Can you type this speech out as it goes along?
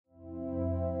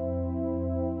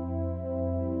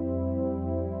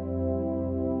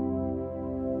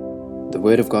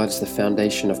Word of God is the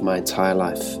foundation of my entire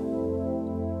life.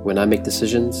 When I make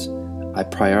decisions, I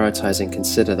prioritize and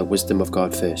consider the wisdom of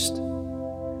God first.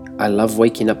 I love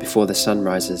waking up before the sun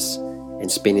rises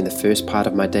and spending the first part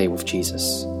of my day with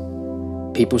Jesus.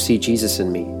 People see Jesus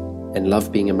in me and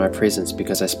love being in my presence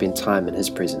because I spend time in His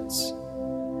presence.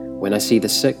 When I see the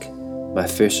sick, my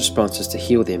first response is to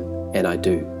heal them, and I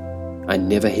do. I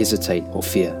never hesitate or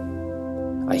fear.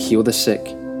 I heal the sick,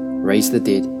 raise the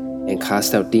dead, and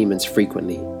cast out demons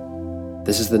frequently.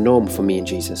 This is the norm for me and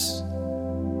Jesus.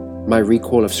 My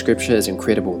recall of Scripture is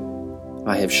incredible.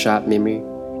 I have sharp memory,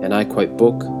 and I quote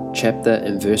book, chapter,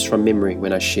 and verse from memory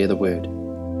when I share the Word.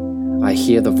 I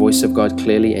hear the voice of God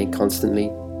clearly and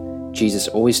constantly. Jesus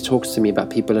always talks to me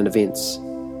about people and events,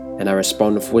 and I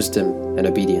respond with wisdom and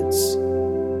obedience.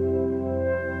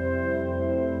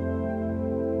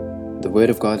 The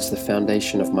Word of God is the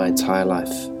foundation of my entire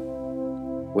life.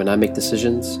 When I make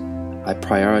decisions, I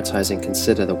prioritize and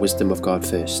consider the wisdom of God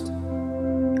first.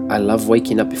 I love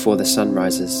waking up before the sun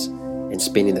rises and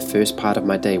spending the first part of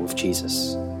my day with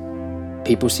Jesus.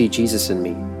 People see Jesus in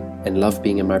me and love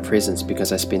being in my presence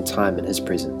because I spend time in His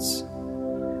presence.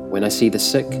 When I see the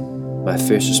sick, my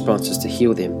first response is to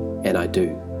heal them, and I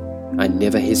do. I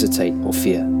never hesitate or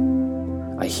fear.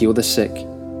 I heal the sick,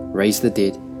 raise the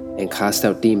dead, and cast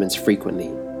out demons frequently.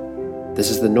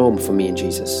 This is the norm for me and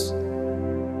Jesus.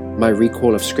 My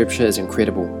recall of Scripture is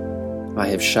incredible. I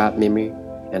have sharp memory,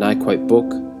 and I quote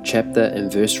book, chapter,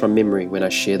 and verse from memory when I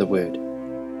share the Word.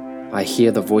 I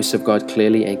hear the voice of God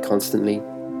clearly and constantly.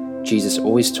 Jesus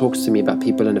always talks to me about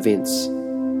people and events,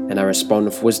 and I respond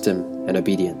with wisdom and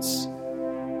obedience.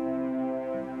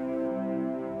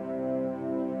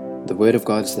 The Word of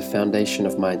God is the foundation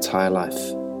of my entire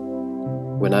life.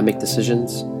 When I make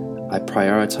decisions, I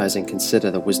prioritize and consider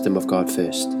the wisdom of God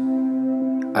first.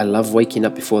 I love waking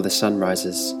up before the sun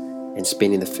rises and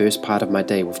spending the first part of my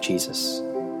day with Jesus.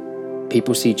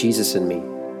 People see Jesus in me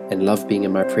and love being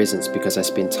in my presence because I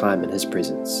spend time in His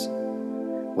presence.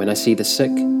 When I see the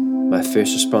sick, my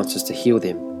first response is to heal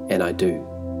them, and I do.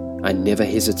 I never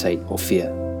hesitate or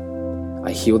fear.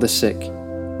 I heal the sick,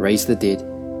 raise the dead,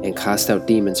 and cast out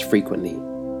demons frequently.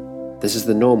 This is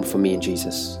the norm for me and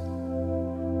Jesus.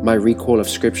 My recall of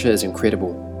Scripture is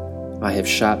incredible. I have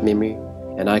sharp memory,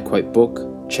 and I quote book,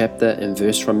 chapter, and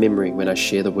verse from memory when I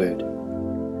share the Word.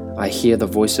 I hear the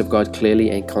voice of God clearly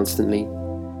and constantly.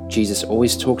 Jesus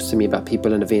always talks to me about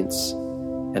people and events,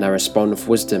 and I respond with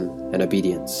wisdom and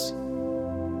obedience.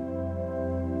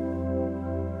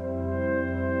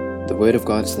 The Word of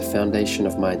God is the foundation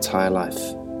of my entire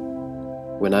life.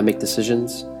 When I make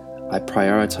decisions, I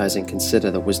prioritize and consider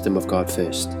the wisdom of God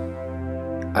first.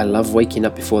 I love waking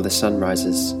up before the sun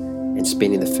rises and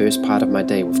spending the first part of my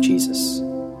day with Jesus.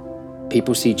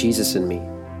 People see Jesus in me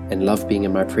and love being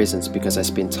in my presence because I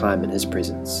spend time in His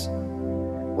presence.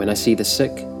 When I see the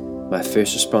sick, my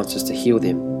first response is to heal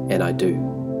them, and I do.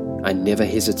 I never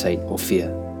hesitate or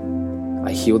fear.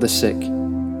 I heal the sick,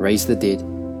 raise the dead,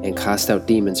 and cast out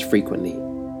demons frequently.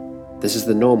 This is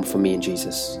the norm for me and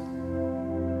Jesus.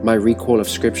 My recall of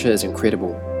Scripture is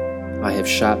incredible. I have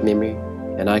sharp memory,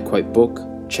 and I quote book,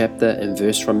 chapter, and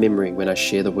verse from memory when I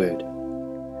share the Word.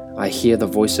 I hear the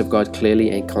voice of God clearly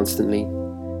and constantly.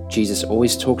 Jesus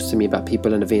always talks to me about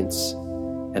people and events,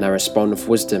 and I respond with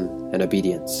wisdom and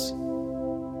obedience.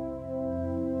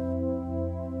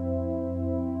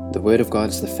 The Word of God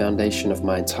is the foundation of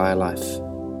my entire life.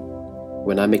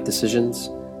 When I make decisions,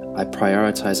 I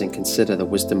prioritize and consider the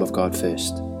wisdom of God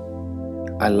first.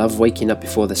 I love waking up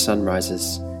before the sun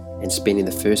rises and spending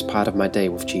the first part of my day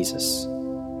with Jesus.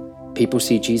 People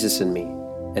see Jesus in me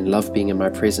and love being in my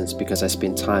presence because I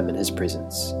spend time in His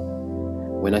presence.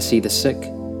 When I see the sick,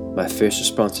 my first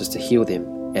response is to heal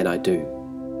them, and I do.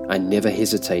 I never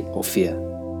hesitate or fear.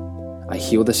 I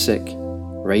heal the sick,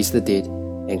 raise the dead,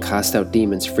 and cast out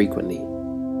demons frequently.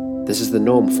 This is the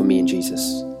norm for me and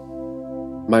Jesus.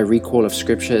 My recall of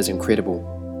Scripture is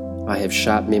incredible. I have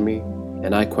sharp memory,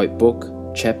 and I quote book,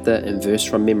 chapter, and verse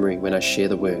from memory when I share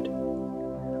the Word.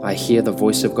 I hear the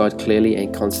voice of God clearly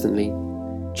and constantly.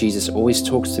 Jesus always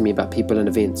talks to me about people and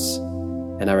events,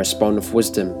 and I respond with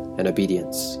wisdom and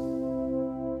obedience.